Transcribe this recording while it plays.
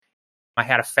I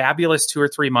had a fabulous 2 or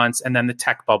 3 months, and then the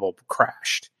tech bubble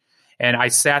crashed. And I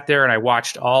sat there and I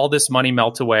watched all this money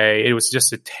melt away. It was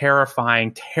just a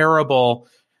terrifying, terrible.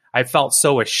 I felt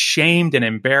so ashamed and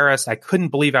embarrassed. I couldn't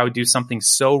believe I would do something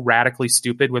so radically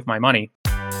stupid with my money.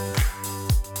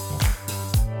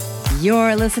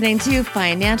 You're listening to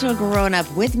Financial Grown Up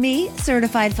with me,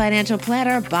 certified financial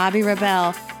planner Bobbi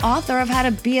Rebell, author of How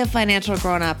to Be a Financial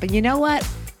Grown Up. And you know what?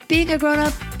 Being a grown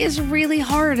up is really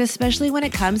hard, especially when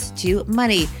it comes to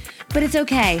money. But it's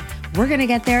okay. We're going to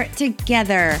get there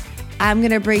together. I'm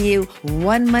going to bring you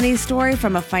one money story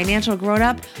from a financial grown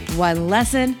up, one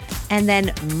lesson, and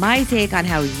then my take on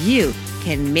how you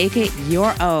can make it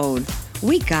your own.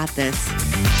 We got this.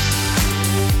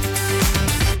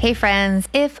 Hey friends,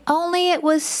 if only it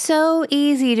was so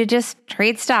easy to just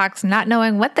trade stocks, not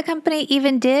knowing what the company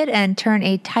even did, and turn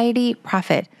a tidy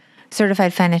profit.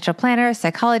 Certified financial planner,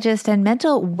 psychologist, and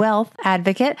mental wealth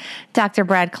advocate, Dr.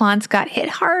 Brad Klontz got hit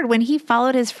hard when he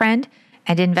followed his friend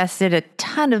and invested a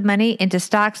ton of money into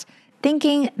stocks,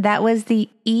 thinking that was the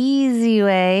easy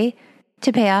way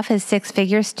to pay off his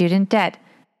six-figure student debt.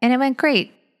 And it went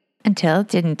great until it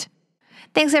didn't.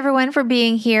 Thanks everyone for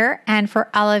being here and for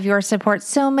all of your support.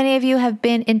 So many of you have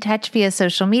been in touch via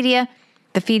social media.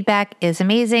 The feedback is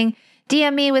amazing.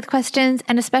 DM me with questions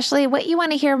and especially what you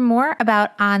want to hear more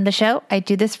about on the show. I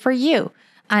do this for you.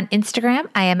 On Instagram,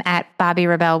 I am at Bobbi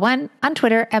Rebell1. On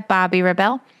Twitter, at Bobbi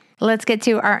Rebell. Let's get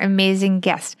to our amazing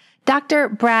guest. Dr.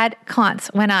 Brad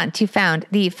Klontz went on to found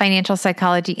the Financial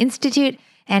Psychology Institute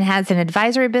and has an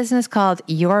advisory business called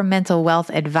Your Mental Wealth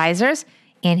Advisors.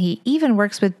 And he even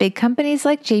works with big companies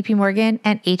like JP Morgan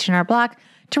and H&R Block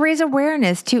to raise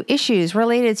awareness to issues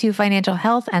related to financial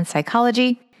health and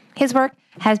psychology. His work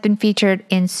has been featured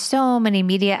in so many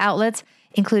media outlets,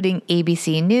 including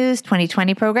ABC News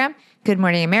 2020 program, Good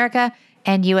Morning America,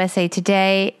 and USA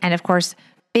Today, and of course,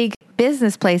 big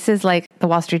business places like the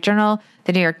Wall Street Journal,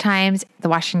 the New York Times, the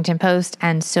Washington Post,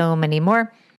 and so many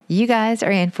more. You guys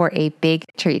are in for a big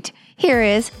treat. Here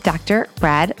is Dr.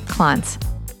 Brad Klontz.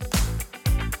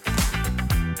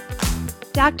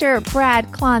 Dr. Brad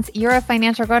Klontz, you're a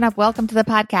financial grown-up. Welcome to the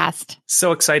podcast.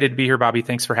 So excited to be here, Bobbi.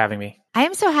 Thanks for having me. I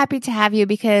am so happy to have you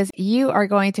because you are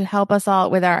going to help us all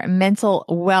with our mental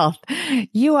wealth.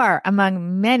 You are,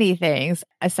 among many things,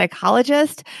 a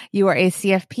psychologist. You are a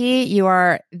CFP. You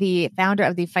are the founder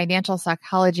of the Financial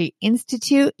Psychology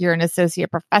Institute. You're an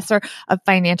associate professor of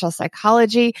financial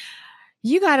psychology.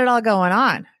 You got it all going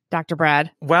on, Dr.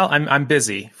 Brad. Well, I'm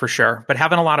busy for sure, but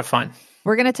having a lot of fun.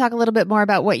 We're going to talk a little bit more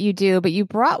about what you do, but you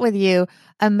brought with you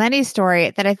a money story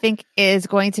that I think is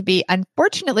going to be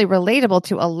unfortunately relatable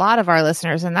to a lot of our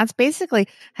listeners. And that's basically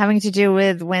having to do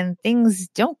with when things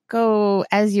don't go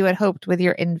as you had hoped with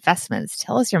your investments.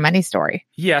 Tell us your money story.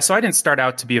 Yeah, so I didn't start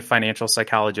out to be a financial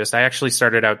psychologist. I actually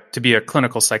started out to be a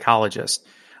clinical psychologist.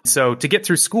 So to get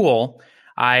through school,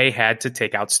 I had to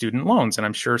take out student loans, and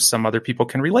I'm sure some other people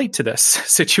can relate to this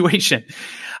situation.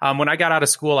 When I got out of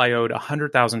school, I owed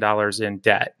 $100,000 in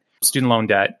debt, student loan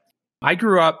debt. I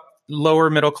grew up lower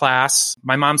middle class.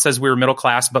 My mom says we were middle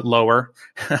class, but lower,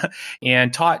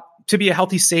 and taught to be a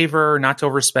healthy saver, not to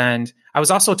overspend. I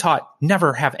was also taught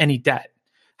never have any debt.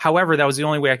 However, that was the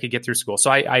only way I could get through school.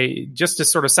 So I just to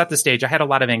sort of set the stage, I had a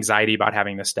lot of anxiety about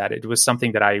having this debt. It was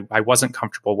something that I wasn't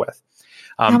comfortable with.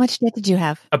 How much debt did you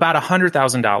have? About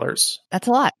 $100,000. That's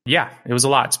a lot. Yeah, it was a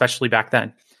lot, especially back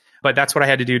then. But that's what I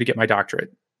had to do to get my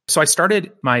doctorate. So I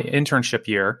started my internship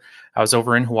year. I was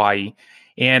over in Hawaii,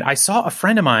 and I saw a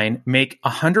friend of mine make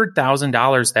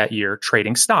 $100,000 that year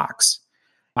trading stocks.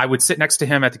 I would sit next to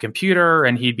him at the computer,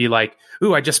 and he'd be like,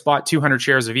 "Ooh, I just bought 200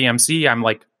 shares of EMC." I'm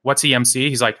like, "What's EMC?"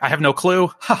 He's like, "I have no clue."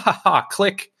 Ha ha ha,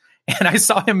 click. And I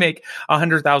saw him make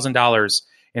 $100,000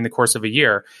 in the course of a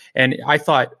year. And I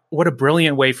thought, what a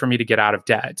brilliant way for me to get out of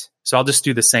debt. So I'll just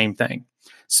do the same thing.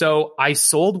 So I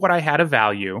sold what I had of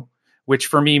value, which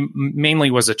for me mainly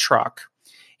was a truck,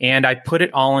 and I put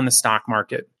it all in the stock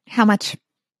market. How much?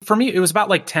 For me, it was about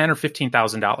like $10,000 or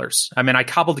 $15,000. I mean, I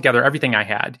cobbled together everything I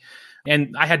had,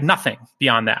 and I had nothing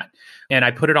beyond that. And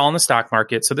I put it all in the stock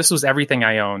market. So this was everything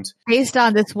I owned. Based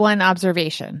on this one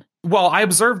observation. Well, I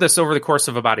observed this over the course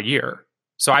of about a year.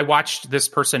 So I watched this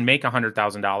person make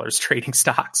 $100,000 trading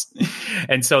stocks.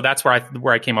 And so that's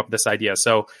where I came up with this idea.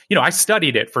 So, I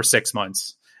studied it for 6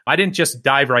 months. I didn't just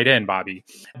dive right in, Bobbi.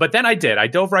 But then I did. I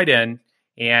dove right in,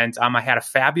 and I had a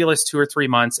fabulous 2 or 3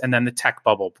 months, and then the tech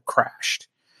bubble crashed.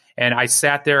 And I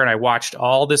sat there and I watched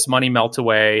all this money melt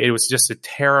away. It was just a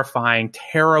terrifying,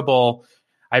 terrible.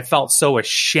 I felt so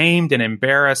ashamed and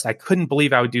embarrassed. I couldn't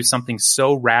believe I would do something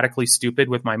so radically stupid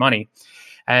with my money.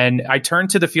 And I turned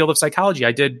to the field of psychology.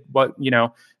 I did what,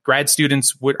 grad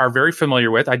students are very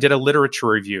familiar with. I did a literature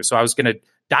review. So I was going to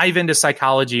dive into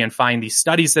psychology and find these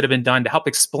studies that have been done to help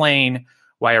explain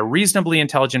why a reasonably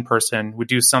intelligent person would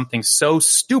do something so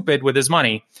stupid with his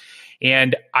money.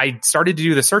 And I started to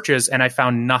do the searches and I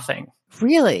found nothing.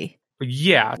 Really?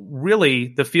 Yeah, really,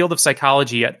 the field of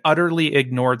psychology had utterly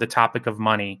ignored the topic of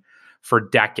money for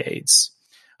decades.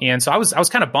 And so I was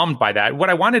kind of bummed by that. What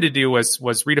I wanted to do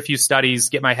was read a few studies,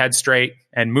 get my head straight,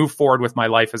 and move forward with my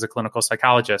life as a clinical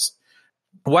psychologist.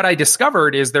 What I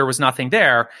discovered is there was nothing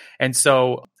there. And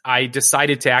so I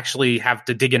decided to actually have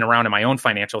to dig in around in my own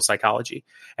financial psychology.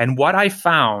 And what I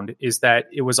found is that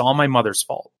it was all my mother's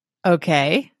fault.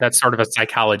 Okay. That's sort of a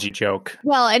psychology joke.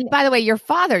 Well, and by the way, your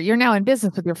father, you're now in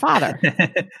business with your father.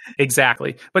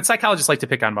 Exactly. But psychologists like to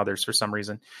pick on mothers for some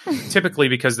reason, typically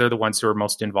because they're the ones who are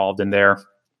most involved in there.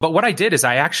 But what I did is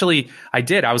I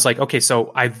was like, okay,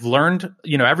 so I've learned,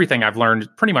 everything I've learned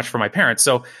pretty much from my parents.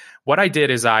 So what I did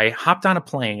is I hopped on a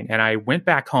plane and I went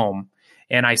back home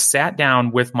and I sat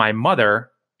down with my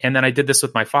mother. And then I did this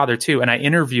with my father too. And I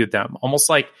interviewed them almost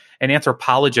like an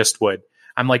anthropologist would.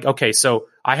 I'm like, okay, so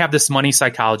I have this money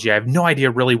psychology. I have no idea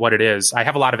really what it is. I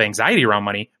have a lot of anxiety around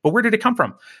money, but where did it come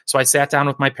from? So I sat down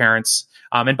with my parents.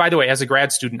 And by the way, as a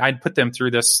grad student, I'd put them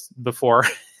through this before.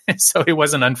 So it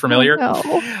wasn't unfamiliar. Oh,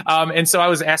 no. And so I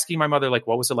was asking my mother, like,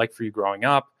 what was it like for you growing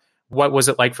up? What was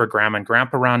it like for grandma and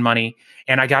grandpa around money?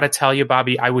 And I got to tell you,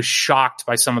 Bobby, I was shocked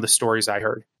by some of the stories I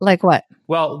heard. Like what?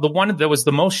 Well, the one that was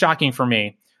the most shocking for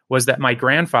me was that my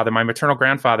grandfather, my maternal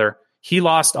grandfather, he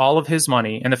lost all of his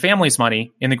money and the family's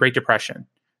money in the Great Depression.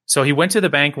 So he went to the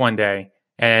bank one day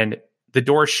and the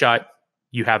door shut.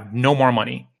 You have no more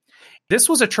money. This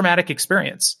was a traumatic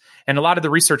experience. And a lot of the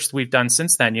research that we've done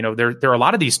since then, there are a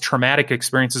lot of these traumatic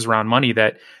experiences around money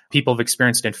that people have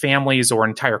experienced in families or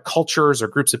entire cultures or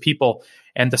groups of people.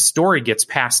 And the story gets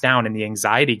passed down and the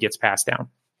anxiety gets passed down.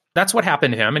 That's what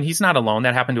happened to him. And he's not alone.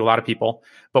 That happened to a lot of people.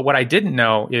 But what I didn't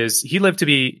know is he lived to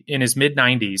be in his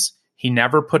mid-90s. He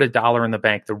never put $1 in the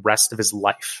bank the rest of his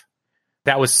life.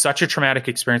 That was such a traumatic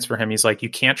experience for him. He's like, you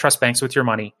can't trust banks with your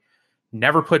money.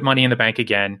 Never put money in the bank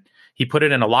again. He put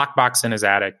it in a lockbox in his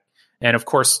attic. And of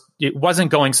course, it wasn't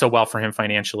going so well for him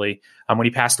financially. When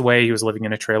he passed away, he was living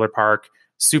in a trailer park.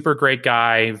 Super great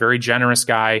guy, very generous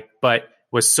guy, but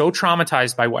was so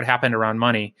traumatized by what happened around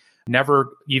money,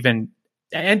 never even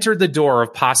entered the door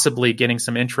of possibly getting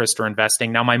some interest or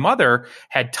investing. Now, my mother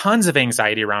had tons of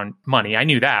anxiety around money. I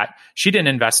knew that. She didn't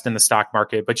invest in the stock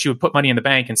market, but she would put money in the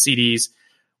bank and CDs.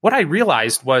 What I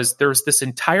realized was there's this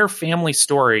entire family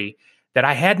story that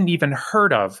I hadn't even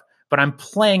heard of, but I'm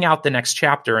playing out the next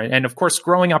chapter. And of course,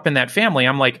 growing up in that family,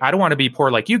 I'm like, I don't want to be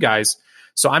poor like you guys.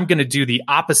 So I'm going to do the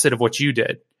opposite of what you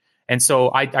did. And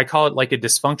so I call it like a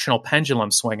dysfunctional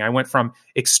pendulum swing. I went from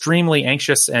extremely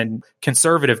anxious and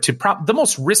conservative to the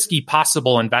most risky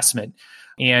possible investment.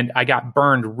 And I got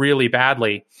burned really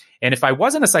badly. And if I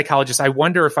wasn't a psychologist, I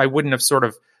wonder if I wouldn't have sort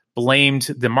of blamed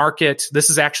the market. This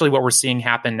is actually what we're seeing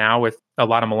happen now with a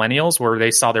lot of millennials, where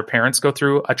they saw their parents go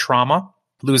through a trauma,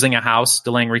 losing a house,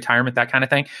 delaying retirement, that kind of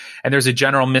thing. And there's a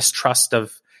general mistrust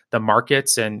of the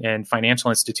markets and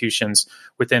financial institutions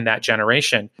within that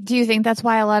generation. Do you think that's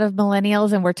why a lot of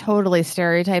millennials, and we're totally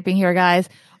stereotyping here, guys,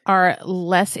 are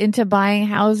less into buying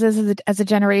houses as a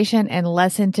generation and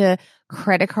less into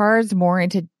credit cards, more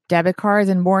into debit cards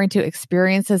and more into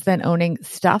experiences than owning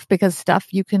stuff? Because stuff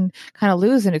you can kind of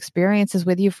lose and experiences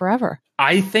with you forever.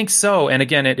 I think so. And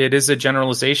again, it is a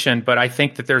generalization, but I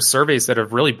think that there's surveys that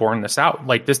have really borne this out.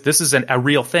 Like this is a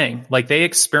real thing. Like they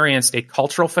experienced a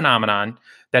cultural phenomenon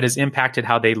that has impacted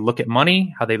how they look at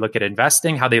money, how they look at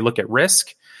investing, how they look at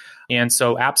risk. And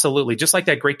so absolutely, just like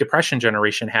that Great Depression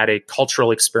generation had a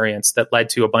cultural experience that led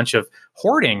to a bunch of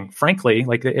hoarding, frankly.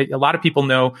 Like a lot of people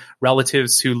know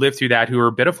relatives who lived through that who are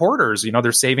a bit of hoarders.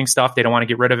 They're saving stuff. They don't want to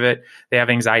get rid of it. They have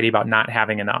anxiety about not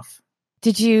having enough.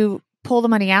 Did you pull the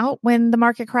money out when the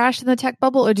market crashed in the tech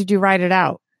bubble, or did you ride it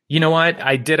out? You know what?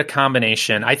 I did a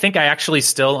combination. I think I actually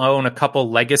still own a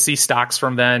couple legacy stocks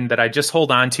from then that I just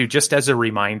hold on to just as a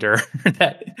reminder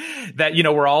that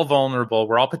we're all vulnerable.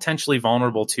 We're all potentially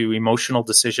vulnerable to emotional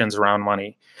decisions around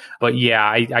money. But yeah,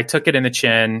 I took it in the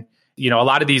chin. A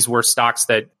lot of these were stocks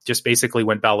that just basically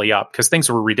went belly up because things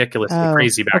were ridiculously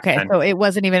crazy back then. So it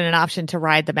wasn't even an option to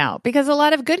ride them out because a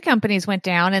lot of good companies went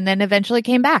down and then eventually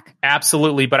came back.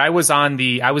 Absolutely. But I was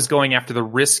going after the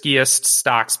riskiest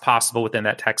stocks possible within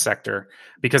that tech sector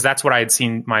because that's what I had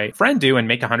seen my friend do and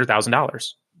make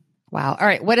 $100,000. Wow. All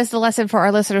right. What is the lesson for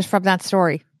our listeners from that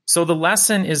story? So the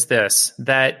lesson is this,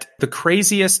 that the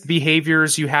craziest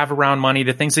behaviors you have around money,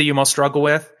 the things that you most struggle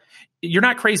with, you're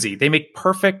not crazy. They make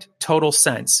perfect, total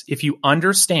sense if you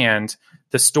understand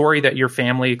the story that your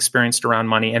family experienced around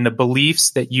money and the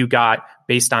beliefs that you got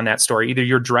based on that story, either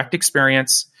your direct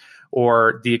experience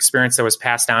or the experience that was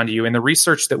passed down to you. In the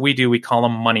research that we do, we call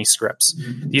them money scripts.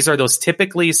 These are those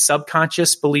typically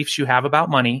subconscious beliefs you have about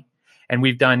money. And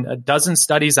we've done a dozen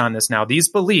studies on this now. These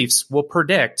beliefs will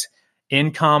predict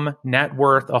income, net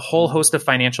worth, a whole host of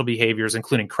financial behaviors,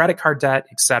 including credit card debt,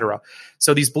 et cetera.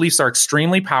 So these beliefs are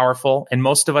extremely powerful, and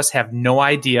most of us have no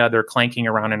idea they're clanking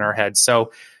around in our heads.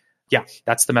 So yeah,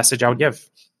 that's the message I would give.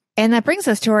 And that brings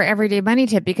us to our everyday money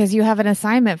tip, because you have an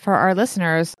assignment for our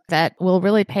listeners that will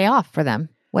really pay off for them.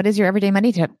 What is your everyday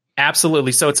money tip?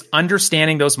 Absolutely. So it's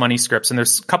understanding those money scripts. And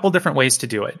there's a couple different ways to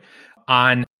do it.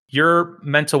 On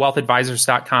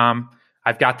yourmentalwealthadvisors.com,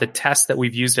 I've got the tests that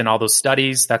we've used in all those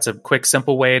studies. That's a quick,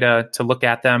 simple way to look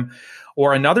at them.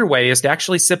 Or another way is to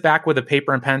actually sit back with a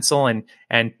paper and pencil and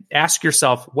ask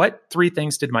yourself, what 3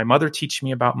 things did my mother teach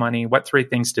me about money? What 3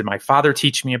 things did my father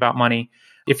teach me about money?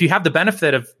 If you have the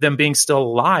benefit of them being still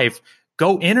alive,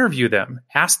 go interview them.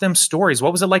 Ask them stories.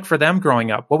 What was it like for them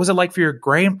growing up? What was it like for your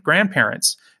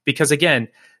grandparents? Because again,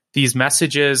 these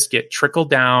messages get trickled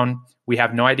down. We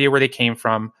have no idea where they came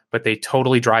from, but they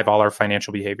totally drive all our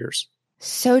financial behaviors.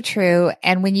 So true.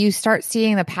 And when you start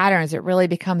seeing the patterns, it really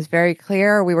becomes very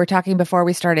clear. We were talking before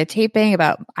we started taping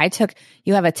about,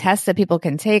 you have a test that people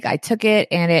can take. I took it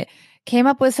and it came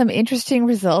up with some interesting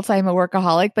results. I'm a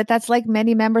workaholic, but that's like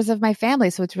many members of my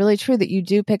family. So it's really true that you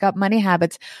do pick up money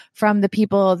habits from the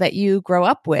people that you grow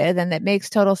up with, and that makes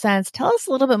total sense. Tell us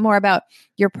a little bit more about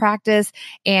your practice.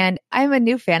 And I'm a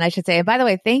new fan, I should say. And by the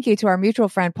way, thank you to our mutual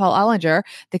friend, Paul Ollinger,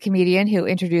 the comedian who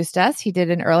introduced us. He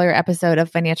did an earlier episode of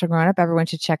Financial Grown Up. Everyone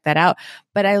should check that out.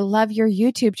 But I love your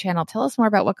YouTube channel. Tell us more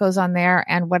about what goes on there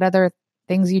and what other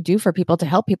things you do for people to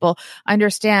help people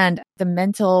understand the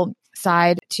mental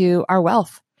side to our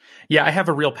wealth. Yeah, I have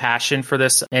a real passion for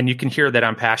this, and you can hear that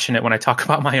I'm passionate when I talk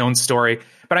about my own story.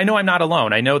 But I know I'm not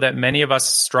alone. I know that many of us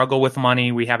struggle with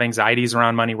money. We have anxieties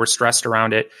around money. We're stressed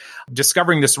around it.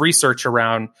 Discovering this research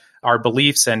around our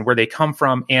beliefs and where they come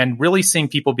from, and really seeing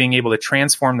people being able to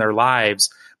transform their lives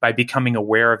by becoming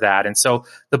aware of that. And so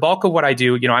the bulk of what I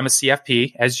do, I'm a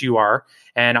CFP, as you are,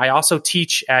 and I also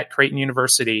teach at Creighton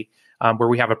University, where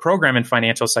we have a program in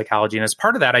financial psychology. And as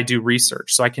part of that, I do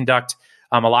research. So I conduct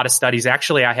a lot of studies.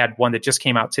 Actually, I had one that just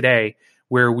came out today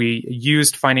where we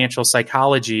used financial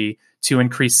psychology to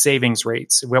increase savings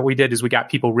rates. What we did is we got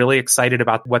people really excited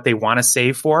about what they want to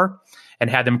save for and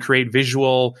had them create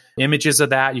visual images of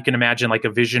that. You can imagine like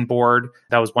a vision board.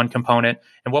 That was one component.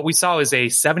 And what we saw is a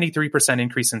 73%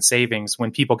 increase in savings when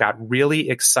people got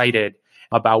really excited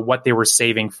about what they were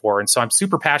saving for. And so I'm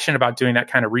super passionate about doing that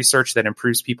kind of research that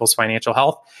improves people's financial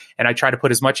health. And I try to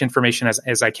put as much information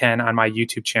as I can on my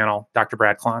YouTube channel, Dr.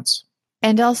 Brad Klontz.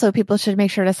 And also people should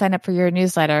make sure to sign up for your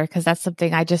newsletter, because that's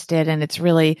something I just did. And it's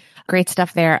really great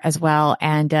stuff there as well.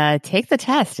 And take the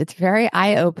test. It's very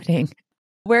eye-opening.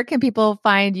 Where can people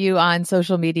find you on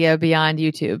social media beyond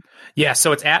YouTube? Yeah,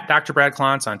 so it's at Dr. Brad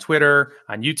Klontz on Twitter,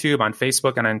 on YouTube, on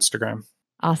Facebook, and on Instagram.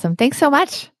 Awesome. Thanks so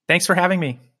much. Thanks for having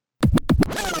me.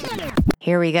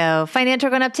 Here we go. Financial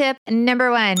Grown Up tip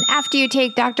number 1. After you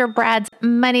take Dr. Brad's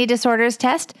money disorders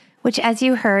test, which as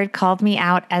you heard called me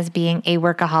out as being a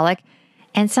workaholic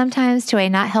and sometimes to a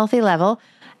not healthy level,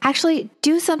 actually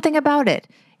do something about it.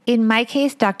 In my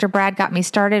case, Dr. Brad got me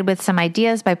started with some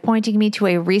ideas by pointing me to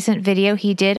a recent video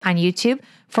he did on YouTube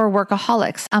for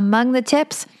workaholics. Among the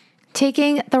tips,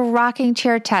 taking the rocking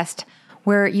chair test,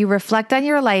 where you reflect on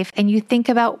your life and you think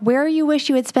about where you wish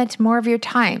you had spent more of your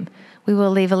time. We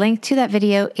will leave a link to that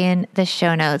video in the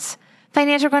show notes.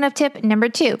 Financial Grown Up tip number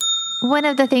 2. One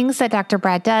of the things that Dr.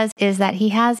 Brad does is that he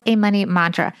has a money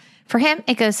mantra. For him,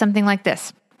 it goes something like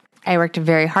this. I worked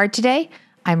very hard today.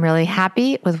 I'm really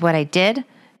happy with what I did.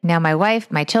 Now my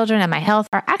wife, my children, and my health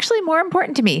are actually more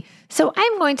important to me. So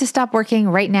I'm going to stop working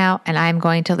right now and I'm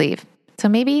going to leave. So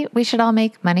maybe we should all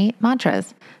make money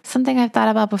mantras. Something I've thought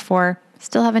about before,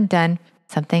 still haven't done,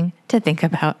 something to think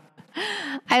about.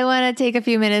 I want to take a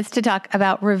few minutes to talk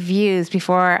about reviews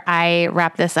before I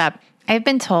wrap this up. I've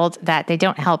been told that they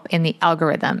don't help in the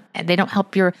algorithm and they don't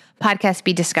help your podcast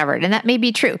be discovered. And that may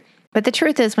be true. But the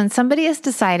truth is, when somebody is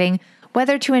deciding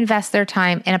whether to invest their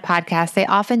time in a podcast, they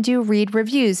often do read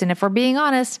reviews. And if we're being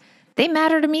honest, they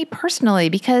matter to me personally,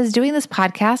 because doing this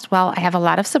podcast, while I have a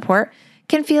lot of support,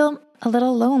 can feel a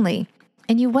little lonely.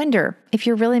 And you wonder if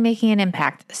you're really making an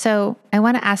impact. So I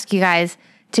want to ask you guys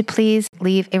to please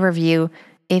leave a review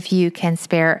if you can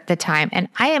spare the time. And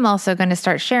I am also going to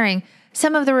start sharing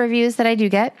some of the reviews that I do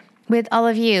get with all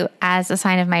of you as a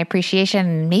sign of my appreciation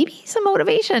and maybe some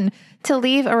motivation to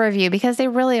leave a review, because they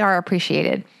really are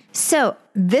appreciated. So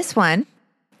this one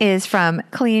is from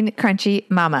Clean Crunchy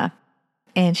Mama.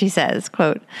 And she says,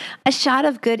 quote, "A shot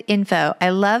of good info. I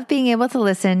love being able to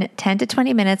listen 10 to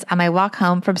 20 minutes on my walk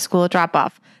home from school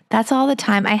drop-off. That's all the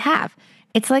time I have.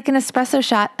 It's like an espresso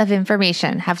shot of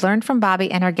information. Have learned from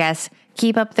Bobby and her guests.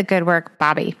 Keep up the good work,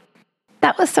 Bobby."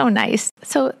 That was so nice.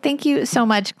 So thank you so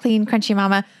much, Clean Crunchy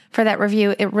Mama, for that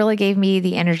review. It really gave me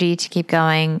the energy to keep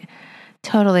going.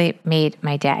 Totally made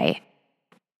my day.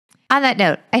 On that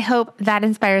note, I hope that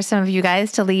inspires some of you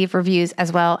guys to leave reviews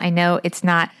as well. I know it's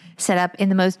not set up in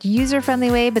the most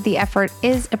user-friendly way, but the effort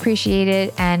is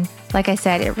appreciated. And like I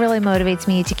said, it really motivates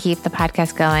me to keep the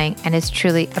podcast going and is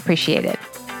truly appreciated.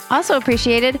 Also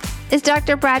appreciated is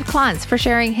Dr. Brad Klontz for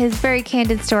sharing his very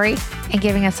candid story and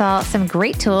giving us all some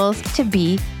great tools to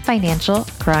be financial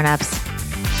grown-ups.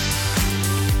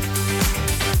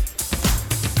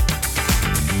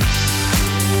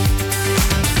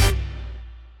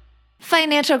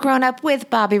 Financial Grown Up with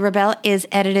Bobbi Rebell is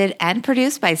edited and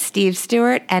produced by Steve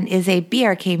Stewart and is a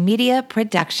BRK Media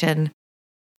production.